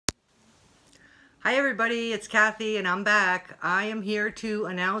Hi everybody, it's Kathy and I'm back. I am here to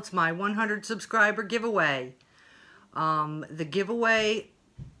announce my 100 subscriber giveaway. The giveaway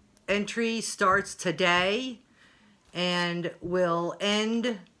entry starts today and will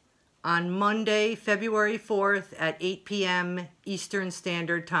end on Monday, February 4th at 8 p.m. Eastern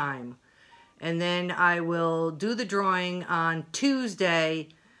Standard Time. And then I will do the drawing on Tuesday,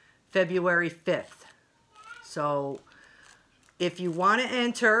 February 5th. So if you want to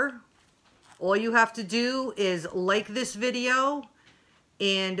enter, all you have to do is like this video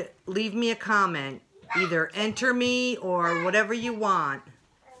and leave me a comment. Either enter me or whatever you want.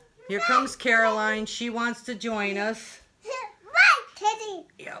 Here comes Caroline. She wants to join us. My kitty.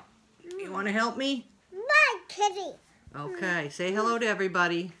 Yep. You want to help me? My kitty. Okay. Say hello to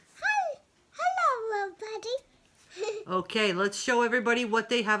everybody. Hi. Hello, everybody. Okay. Let's show everybody what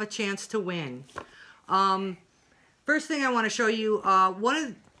they have a chance to win. First thing I want to show you,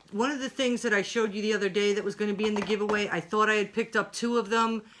 one of the things that I showed you the other day that was going to be in the giveaway, I thought I had picked up 2 of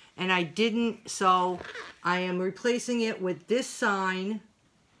them, and I didn't, so I am replacing it with this sign.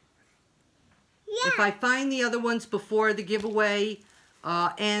 Yeah. If I find the other ones before the giveaway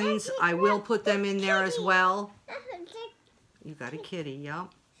ends, I will put them in there as well. You got a kitty, yep.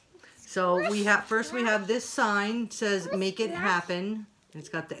 So we have, first we have this sign, it says "Make It Happen." It's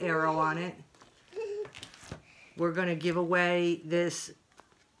got the arrow on it. We're going to give away this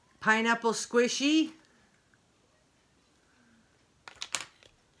pineapple squishy.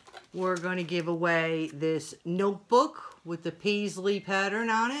 We're going to give away this notebook with the paisley pattern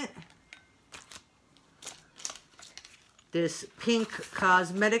on it. This pink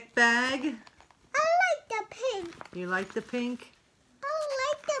cosmetic bag. I like the pink. You like the pink? I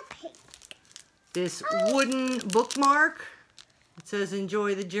like the pink. This wooden bookmark. It says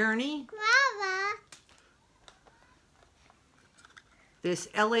 "Enjoy the journey." Grandma. This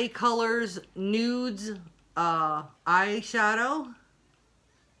LA Colors Nudes eyeshadow.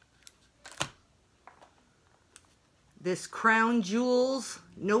 This Crown Jewels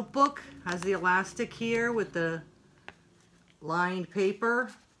notebook has the elastic here with the lined paper.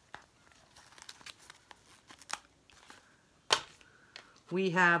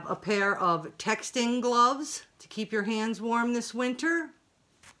 We have a pair of texting gloves to keep your hands warm this winter.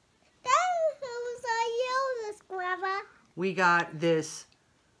 Who's are you, Grandma? We got this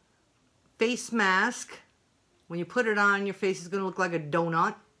face mask. When you put it on, your face is going to look like a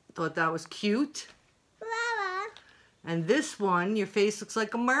donut. Thought that was cute. Grandma. And this one, your face looks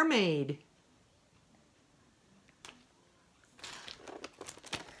like a mermaid.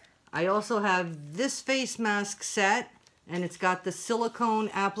 I also have this face mask set, and it's got the silicone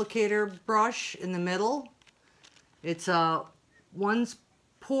applicator brush in the middle. It's one's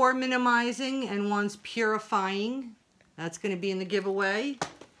pore minimizing and one's purifying. That's going to be in the giveaway.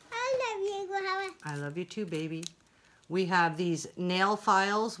 I love you, Grandma. I love you too, baby. We have these nail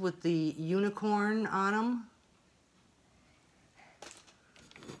files with the unicorn on them.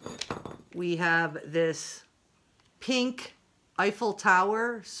 We have this pink Eiffel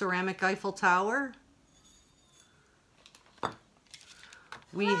Tower, ceramic Eiffel Tower.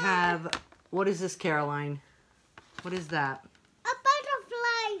 We have, what is this, Caroline? What is that? A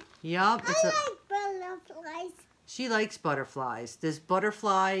butterfly. Yup. I like butterflies. She likes butterflies. This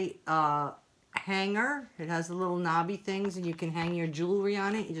butterfly hanger, it has the little knobby things and you can hang your jewelry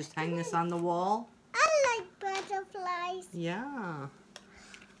on it. You just hang this on the wall. I like butterflies. Yeah.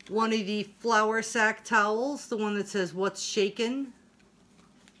 One of the flour sack towels, the one that says "What's Shaken."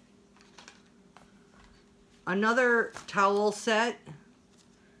 Another towel set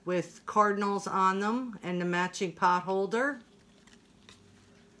with cardinals on them and the matching pot holder.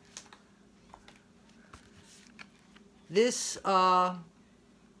 This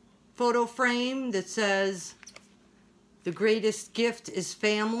photo frame that says "The greatest gift is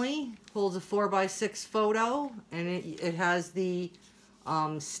family" holds a 4x6 photo, and it has the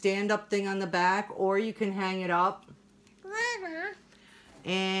stand-up thing on the back, or you can hang it up. Grandma.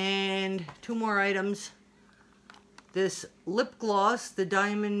 And 2 more items. This lip gloss, the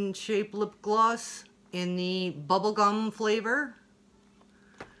diamond-shaped lip gloss in the bubblegum flavor.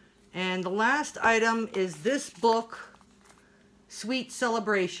 And the last item is this book, Sweet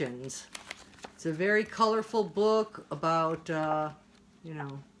Celebrations. It's a very colorful book about, you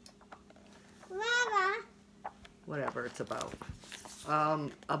know, Grandma. whatever it's about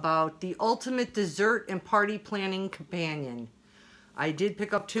the ultimate dessert and party planning companion. I did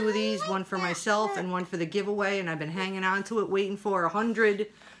pick up 2 of these, one for myself and one for the giveaway, and I've been hanging on to it, waiting for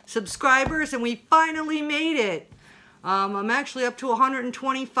 100 subscribers, and we finally made it. I'm actually up to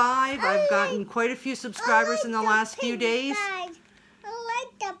 125. I've gotten quite a few subscribers in the last few days. I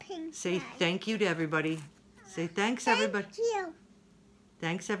like the pink Say side. thank you to everybody. Say thanks, everybody. Thank you.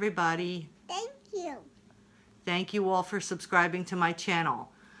 Thanks, everybody. Thank you. Thank you all for subscribing to my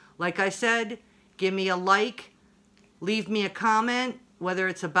channel. Like I said, give me a like, leave me a comment, whether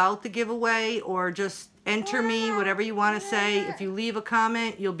it's about the giveaway or just enter me, whatever you want to say. If you leave a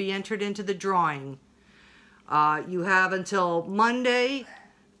comment, you'll be entered into the drawing. You have until Monday,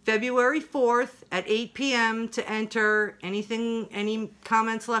 February 4th at 8 p.m. to enter. Any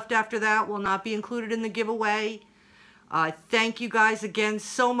comments left after that will not be included in the giveaway. Thank you guys again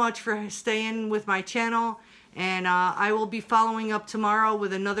so much for staying with my channel. And I will be following up tomorrow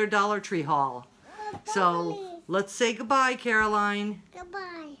with another Dollar Tree haul. So let's say goodbye, Caroline.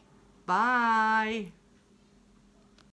 Goodbye. Bye.